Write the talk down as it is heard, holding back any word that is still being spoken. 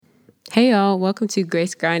Hey y'all, welcome to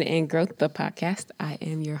Grace, Grind, and Growth, the podcast. I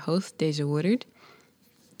am your host, Deja Woodard.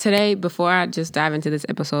 Today, before I just dive into this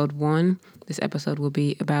this episode will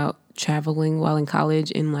be about traveling while in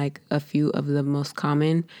college and like a few of the most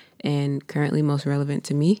common and currently most relevant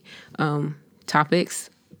to me topics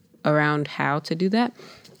around how to do that.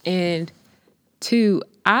 And two,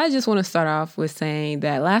 I just want to start off with saying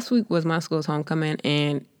that last week was my school's homecoming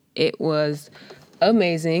and it was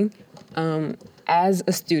amazing. As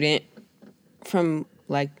a student, from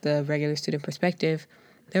like the regular student perspective,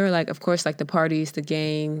 there were like, of course, like the parties, the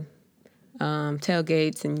game,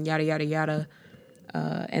 tailgates, and yada yada yada.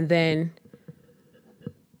 And then,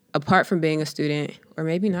 apart from being a student, or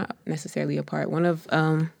maybe not necessarily apart, one of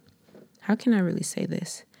how can I really say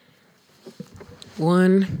this?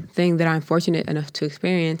 One thing that I'm fortunate enough to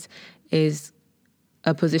experience is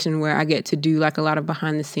a position where I get to do like a lot of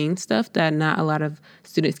behind the scenes stuff that not a lot of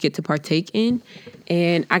students get to partake in.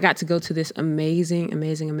 And I got to go to this amazing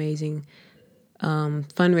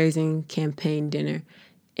fundraising campaign dinner.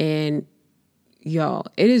 And y'all,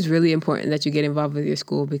 it is really important that you get involved with your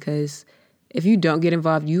school, because if you don't get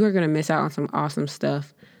involved, you are going to miss out on some awesome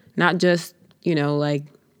stuff. Not just, like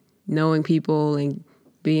knowing people and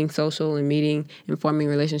being social and meeting and forming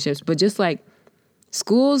relationships, but just like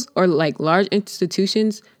schools or like large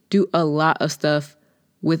institutions do a lot of stuff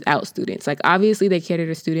without students. Like obviously they cater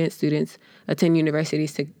to students. Students attend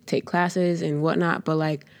universities to take classes and whatnot, but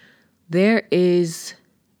like there is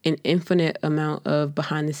an infinite amount of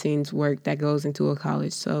behind the scenes work that goes into a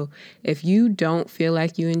college. So if you don't feel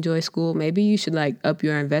like you enjoy school, maybe you should like up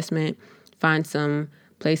your investment, find some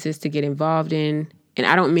places to get involved in. And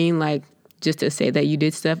I don't mean like just to say that you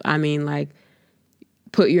did stuff. I mean like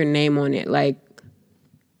put your name on it. Like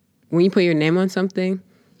when you put your name on something,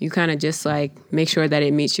 you kind of just like make sure that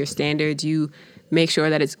it meets your standards. You make sure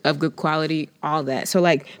that it's of good quality, all that. So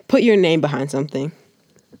like put your name behind something.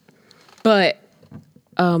 But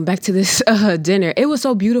back to this dinner. It was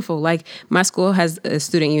so beautiful. Like my school has a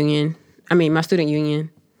student union. My student union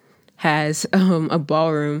has a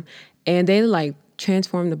ballroom, and they like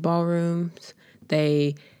transformed the ballrooms.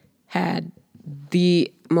 They had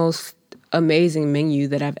the most amazing menu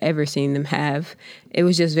that I've ever seen them have. It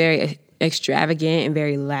was just very extravagant and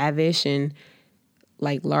very lavish and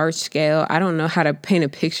like large scale. I don't know how to paint a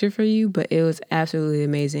picture for you, but it was absolutely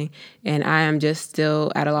amazing. And I am just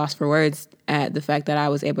still at a loss for words at the fact that I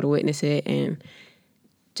was able to witness it and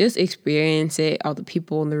just experience it, all the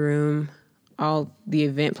people in the room, all the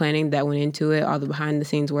event planning that went into it, all the behind the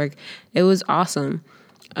scenes work. It was awesome.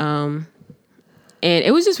 And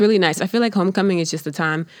it was just really nice. I feel like homecoming is just a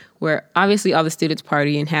time where obviously all the students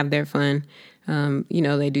party and have their fun.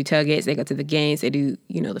 They do tailgates, they go to the games, they do,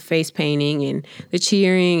 the face painting and the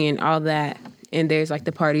cheering and all that. And there's like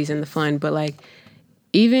the parties and the fun. But like,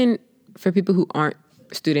 even for people who aren't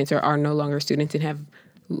students or are no longer students and have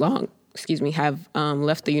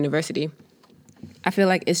left the university, I feel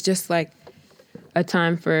like it's just like a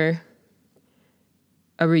time for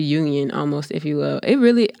a reunion almost, if you will.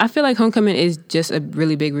 I feel like homecoming is just a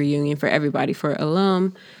really big reunion for everybody, for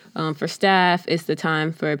alum, for staff. It's the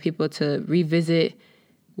time for people to revisit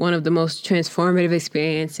one of the most transformative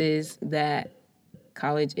experiences that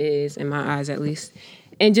college is, in my eyes at least,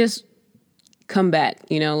 and just come back,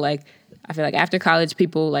 like I feel like after college,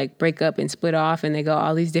 people like break up and split off and they go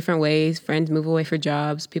all these different ways. Friends move away for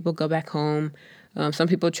jobs. People go back home. Some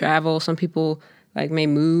people travel. Some people like may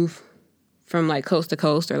move from like coast to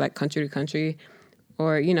coast or like country to country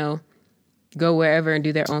or, go wherever and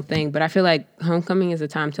do their own thing. But I feel like homecoming is a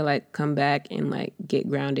time to like come back and like get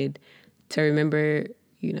grounded, to remember,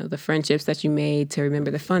 the friendships that you made, to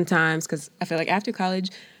remember the fun times. Because I feel like after college,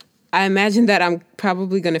 I imagine that I'm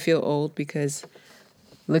probably going to feel old, because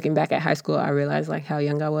looking back at high school, I realized like how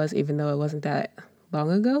young I was, even though it wasn't that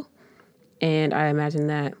long ago. And I imagine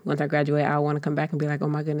that once I graduate, I'll want to come back and be like, oh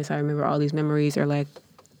my goodness, I remember all these memories. Or like,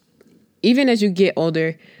 even as you get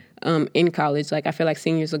older in college, like I feel like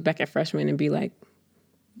seniors look back at freshmen and be like,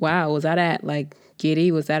 wow, was I that like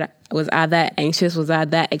giddy? Was I that anxious? Was I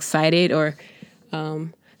that excited? Or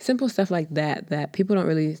simple stuff like that people don't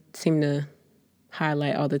really seem to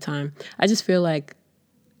highlight all the time. I just feel like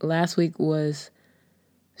last week was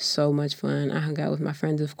so much fun. I hung out with my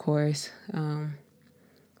friends, of course.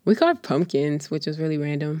 We carved pumpkins, which was really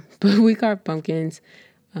random, but we carved pumpkins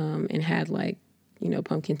and had like,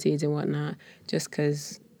 pumpkin seeds and whatnot, just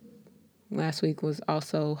because last week was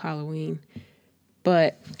also Halloween.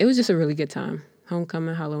 But it was just a really good time.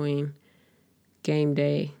 Homecoming, Halloween, game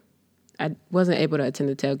day. I wasn't able to attend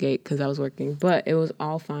the tailgate because I was working, but it was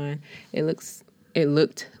all fine. It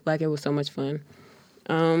looked like it was so much fun.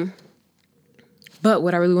 But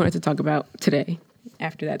what I really wanted to talk about today,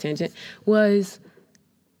 after that tangent, was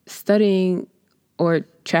studying or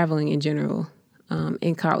traveling in general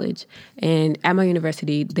in college. And at my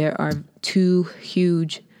university, there are two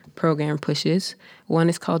huge program pushes. One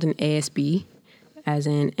is called an ASB, as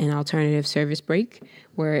in an alternative service break,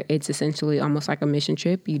 where it's essentially almost like a mission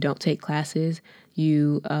trip. You don't take classes.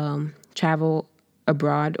 You travel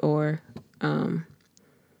abroad or, and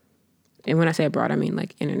when I say abroad, I mean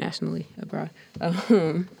like internationally abroad.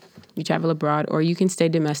 You travel abroad, or you can stay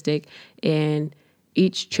domestic, and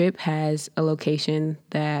each trip has a location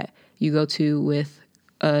that you go to with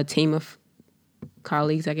a team of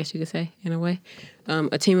colleagues, I guess you could say, in a way,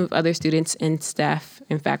 a team of other students and staff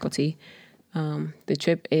and faculty. The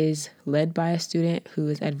trip is led by a student who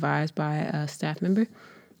is advised by a staff member,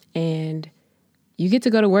 and you get to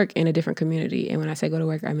go to work in a different community. And when I say go to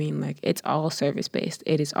work, I mean like it's all service-based.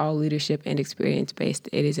 It is all leadership and experience-based.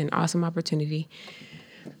 It is an awesome opportunity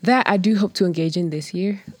that I do hope to engage in this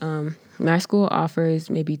year. My school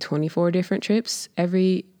offers maybe 24 different trips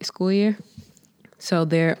every school year. So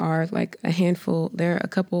there are like a handful, there are a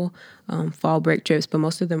couple fall break trips, but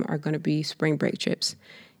most of them are going to be spring break trips.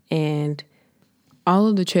 And all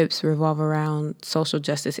of the trips revolve around social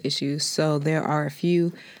justice issues. So there are a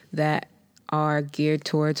few that are geared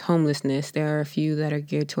towards homelessness. There are a few that are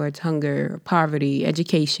geared towards hunger, poverty,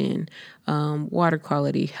 education, water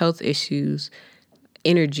quality, health issues,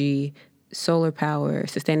 energy, solar power,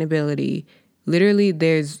 sustainability. Literally,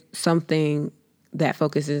 there's something that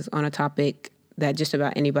focuses on a topic that just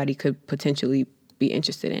about anybody could potentially be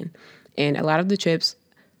interested in. And a lot of the trips,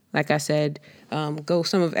 like I said, go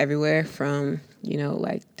some of everywhere from,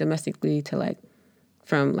 like domestically to like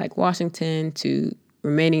from like Washington to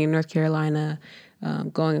remaining in North Carolina,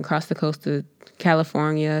 going across the coast to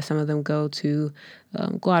California. Some of them go to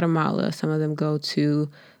Guatemala. Some of them go to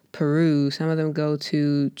Peru. Some of them go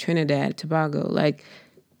to Trinidad, Tobago. Like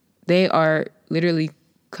they are literally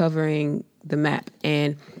covering the map.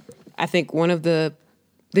 And I think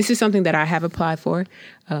this is something that I have applied for.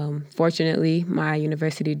 Fortunately, my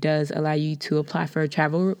university does allow you to apply for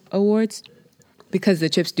travel awards because the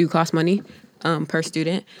trips do cost money per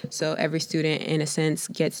student. So every student, in a sense,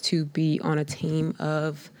 gets to be on a team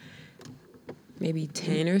of maybe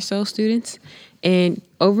 10 or so students. And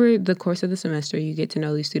over the course of the semester, you get to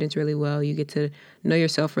know these students really well. You get to know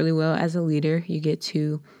yourself really well as a leader. You get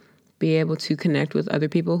to be able to connect with other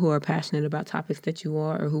people who are passionate about topics that you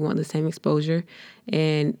are or who want the same exposure.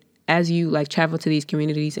 And as you like travel to these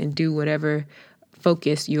communities and do whatever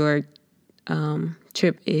focus your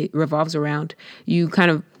trip it revolves around, you kind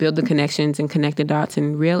of build the connections and connect the dots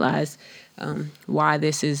and realize why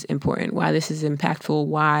this is important, why this is impactful,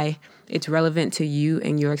 why it's relevant to you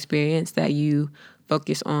and your experience, that you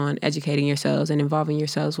focus on educating yourselves and involving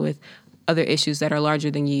yourselves with other issues that are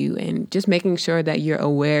larger than you, and just making sure that you're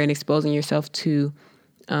aware and exposing yourself to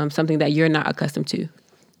something that you're not accustomed to.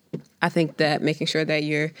 I think that making sure that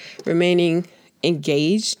you're remaining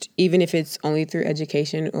engaged, even if it's only through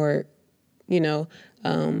education or,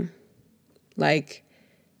 like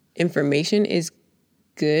information, is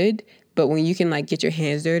good. But when you can like get your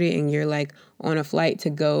hands dirty and you're like on a flight to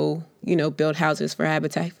go, build houses for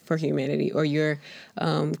Habitat for Humanity, or you're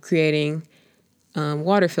creating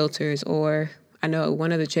water filters, or I know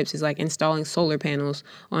one of the trips is like installing solar panels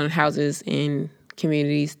on houses in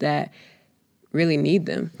communities that really need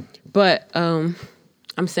them. But I'm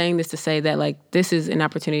saying this to say that like this is an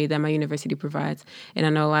opportunity that my university provides, and I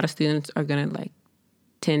know a lot of students are gonna like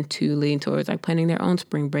tend to lean towards like planning their own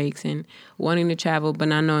spring breaks and wanting to travel but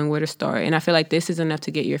not knowing where to start. And I feel like this is enough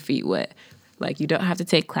to get your feet wet. Like you don't have to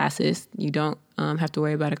take classes. You don't have to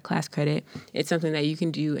worry about a class credit. It's something that you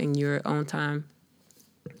can do in your own time,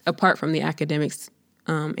 apart from the academics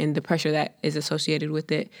and the pressure that is associated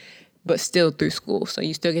with it, but still through school. So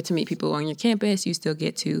you still get to meet people on your campus. You still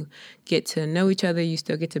get to know each other. You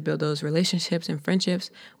still get to build those relationships and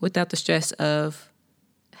friendships without the stress of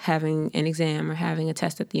having an exam or having a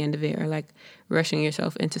test at the end of it, or like rushing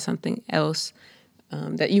yourself into something else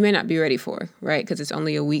that you may not be ready for, right? Because it's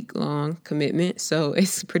only a week-long commitment, so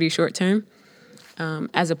it's pretty short-term,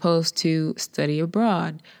 as opposed to study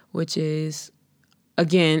abroad, which is,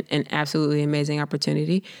 again, an absolutely amazing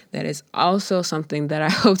opportunity. That is also something that I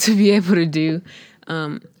hope to be able to do.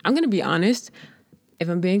 I'm going to be honest. If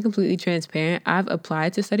I'm being completely transparent, I've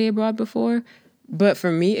applied to study abroad before, but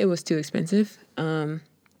for me, it was too expensive.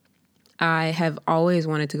 I have always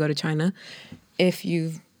wanted to go to China. If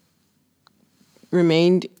you've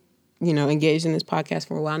remained, engaged in this podcast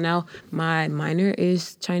for a while now, my minor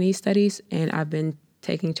is Chinese studies, and I've been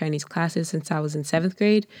taking Chinese classes since I was in 7th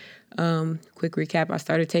grade. Quick recap, I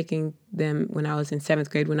started taking them when I was in 7th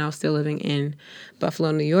grade, when I was still living in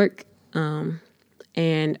Buffalo, New York.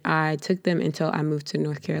 And I took them until I moved to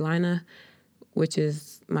North Carolina, which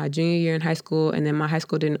is my junior year in high school. And then my high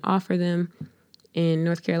school didn't offer them in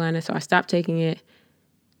North Carolina, so I stopped taking it.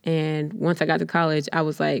 And once I got to college, I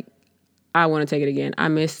was like, I want to take it again. I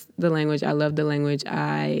miss the language. I love the language.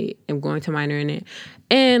 I am going to minor in it.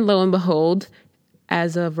 And lo and behold,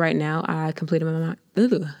 as of right now, I completed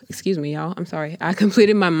excuse me, y'all. I'm sorry. I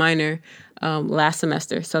completed my minor last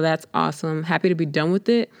semester. So that's awesome. Happy to be done with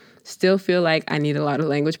it. Still feel like I need a lot of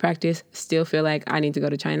language practice. Still feel like I need to go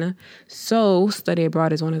to China. So study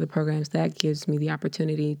abroad is one of the programs that gives me the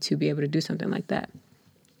opportunity to be able to do something like that.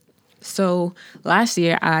 So last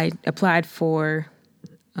year, I applied for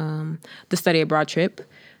the study abroad trip.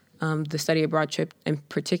 The study abroad trip in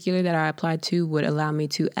particular that I applied to would allow me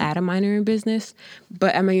to add a minor in business.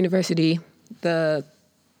 But at my university, the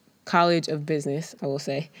College of Business, I will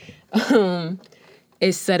say,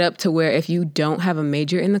 is set up to where if you don't have a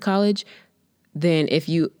major in the college, then if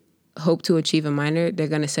you hope to achieve a minor, they're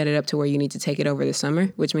going to set it up to where you need to take it over the summer,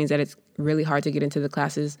 which means that it's really hard to get into the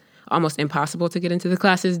classes, almost impossible to get into the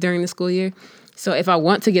classes during the school year. So if I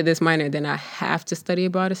want to get this minor, then I have to study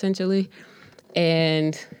abroad essentially.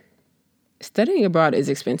 And studying abroad is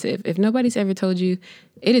expensive. If nobody's ever told you,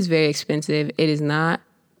 it is very expensive. It is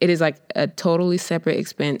like a totally separate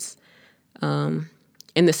expense.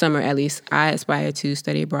 In the summer, at least, I aspire to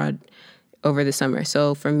study abroad over the summer.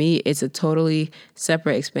 So for me, it's a totally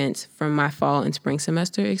separate expense from my fall and spring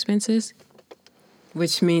semester expenses,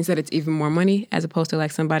 which means that it's even more money as opposed to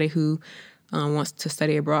like somebody who wants to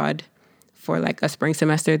study abroad for like a spring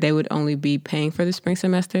semester. They would only be paying for the spring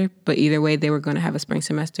semester, but either way, they were going to have a spring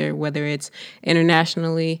semester, whether it's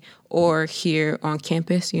internationally or here on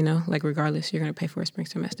campus, like regardless, you're going to pay for a spring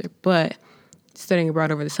semester. But studying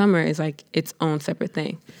abroad over the summer is like its own separate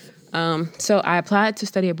thing. So I applied to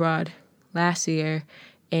study abroad last year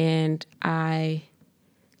and I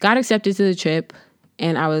got accepted to the trip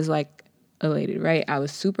and I was like elated, right? I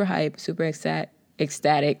was super hyped, super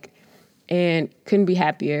ecstatic and couldn't be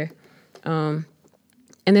happier. And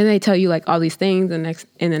then they tell you like all these things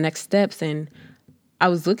in the next steps. And I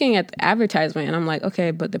was looking at the advertisement and I'm like,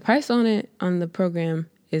 okay, but the price on the program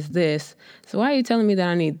is this. So why are you telling me that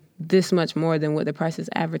I need this much more than what the price is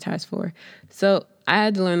advertised for? So I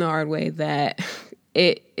had to learn the hard way that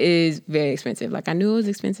it is very expensive. Like I knew it was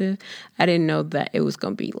expensive. I didn't know that it was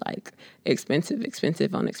going to be like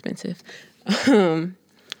expensive on expensive. And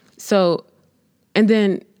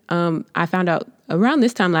then I found out around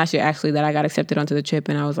this time last year, actually, that I got accepted onto the trip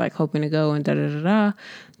and I was like hoping to go and da-da-da-da.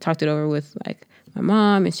 Talked it over with like my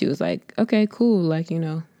mom and she was like, okay, cool. Like,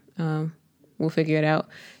 we'll figure it out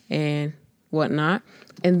and whatnot.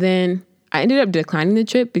 And then I ended up declining the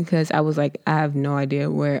trip because I was like, I have no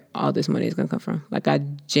idea where all this money is going to come from. Like I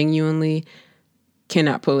genuinely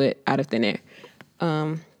cannot pull it out of thin air.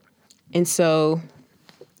 And so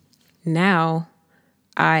now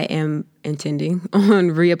I am intending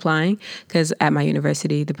on reapplying because at my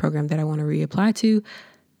university, the program that I want to reapply to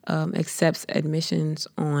accepts admissions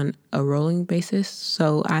on a rolling basis.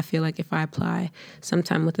 So I feel like if I apply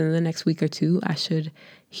sometime within the next week or two, I should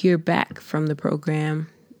hear back from the program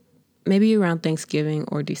maybe around Thanksgiving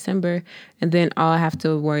or December. And then all I have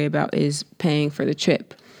to worry about is paying for the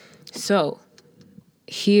trip. So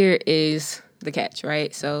here is the catch,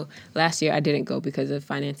 right? So last year I didn't go because of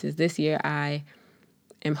finances. This year I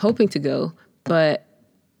am hoping to go, but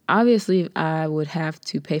obviously I would have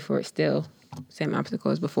to pay for it still. Same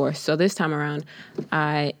obstacle as before. So this time around,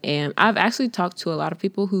 I've actually talked to a lot of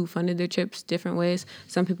people who funded their trips different ways.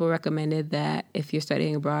 Some people recommended that if you're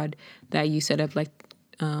studying abroad, that you set up like,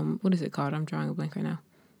 what is it called? I'm drawing a blank right now.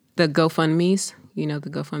 The GoFundMes, the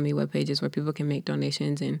GoFundMe web pages where people can make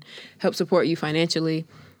donations and help support you financially.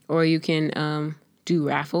 Or you can do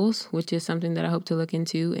raffles, which is something that I hope to look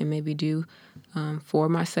into and maybe do for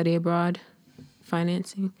my study abroad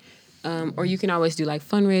financing. Or you can always do like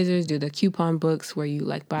fundraisers, do the coupon books where you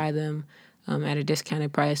like buy them at a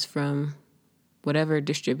discounted price from whatever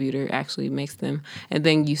distributor actually makes them. And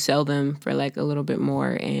then you sell them for like a little bit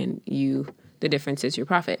more and the difference is your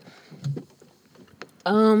profit.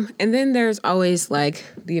 And then there's always like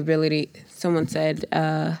the ability, someone said,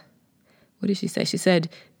 what did she say? She said,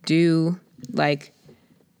 do like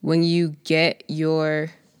when you get your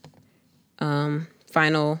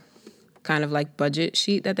final kind of like budget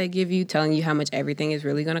sheet that they give you telling you how much everything is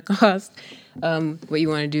really going to cost. What you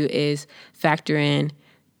want to do is factor in,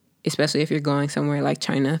 especially if you're going somewhere like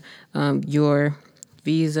China, your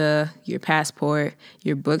visa, your passport,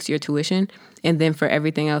 your books, your tuition. And then for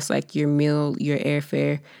everything else, like your meal, your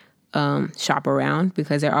airfare, shop around,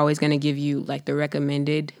 because they're always going to give you like the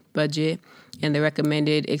recommended budget and the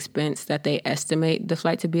recommended expense that they estimate the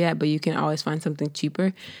flight to be at, but you can always find something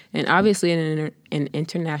cheaper. And obviously an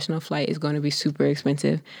international flight is going to be super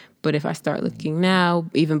expensive. But if I start looking now,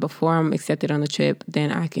 even before I'm accepted on the trip,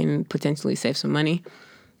 then I can potentially save some money.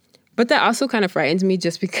 But that also kind of frightens me,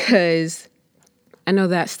 just because I know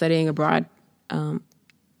that studying abroad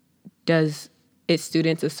does its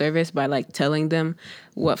students a service by like telling them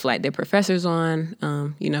what flight their professor's on,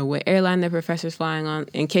 what airline their professor's flying on,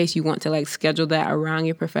 in case you want to like schedule that around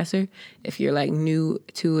your professor if you're like new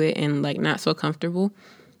to it and like not so comfortable,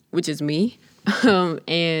 which is me.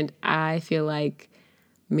 And I feel like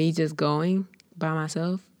me just going by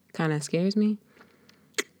myself kind of scares me.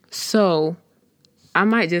 So I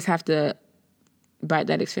might just have to bite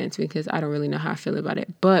that expense, because I don't really know how I feel about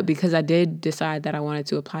it. But because I did decide that I wanted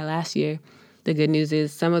to apply last year, the good news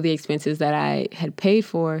is some of the expenses that I had paid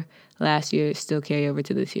for last year still carry over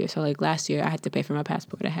to this year. So like last year I had to pay for my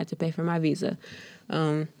passport. I had to pay for my visa.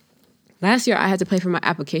 Last year I had to pay for my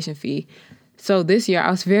application fee. So this year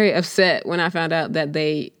I was very upset when I found out that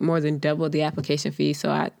they more than doubled the application fee.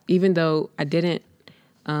 So even though I didn't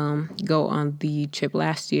go on the trip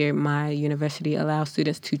last year, my university allows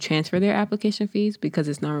students to transfer their application fees because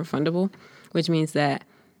it's non-refundable, which means that,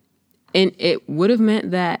 and it would have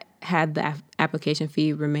meant that had the application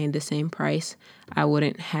fee remained the same price, I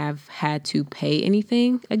wouldn't have had to pay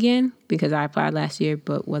anything again, because I applied last year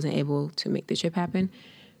but wasn't able to make the trip happen.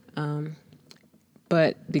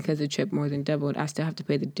 But because the trip more than doubled, I still have to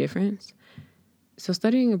pay the difference. So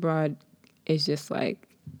studying abroad is just like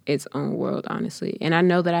its own world, honestly. And I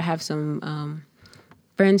know that I have some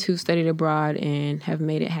friends who studied abroad and have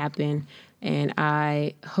made it happen. And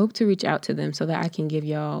I hope to reach out to them so that I can give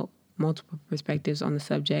y'all multiple perspectives on the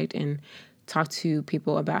subject and talk to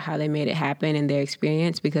people about how they made it happen and their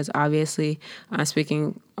experience, because obviously I'm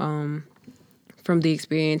speaking from the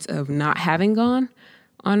experience of not having gone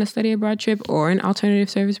on a study abroad trip or an alternative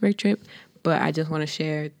service break trip. But I just want to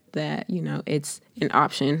share that, it's an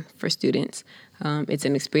option for students. It's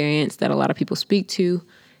an experience that a lot of people speak to.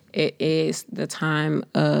 It is the chance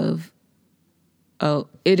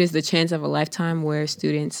of a lifetime where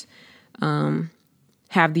students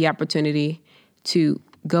have the opportunity to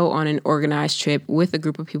go on an organized trip with a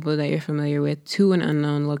group of people that you're familiar with to an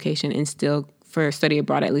unknown location, and still, for study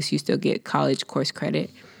abroad, at least you still get college course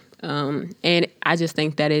credit. And I just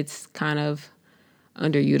think that it's kind of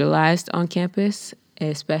underutilized on campus,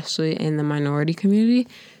 especially in the minority community.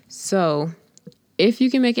 So if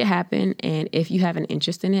you can make it happen, and if you have an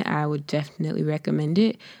interest in it, I would definitely recommend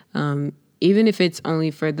it. Even if it's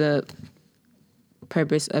only for the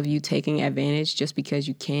purpose of you taking advantage just because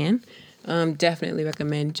you can, definitely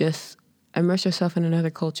recommend just immerse yourself in another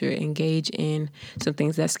culture, engage in some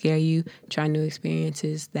things that scare you, try new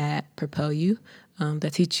experiences that propel you,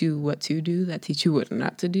 that teach you what to do, that teach you what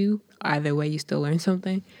not to do. Either way, you still learn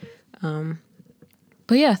something.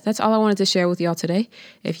 But yeah, that's all I wanted to share with y'all today.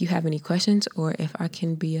 If you have any questions or if I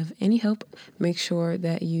can be of any help, make sure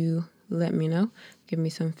that you let me know. Give me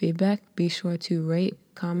some feedback. Be sure to rate,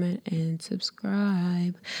 comment, and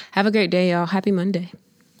subscribe. Have a great day, y'all. Happy Monday.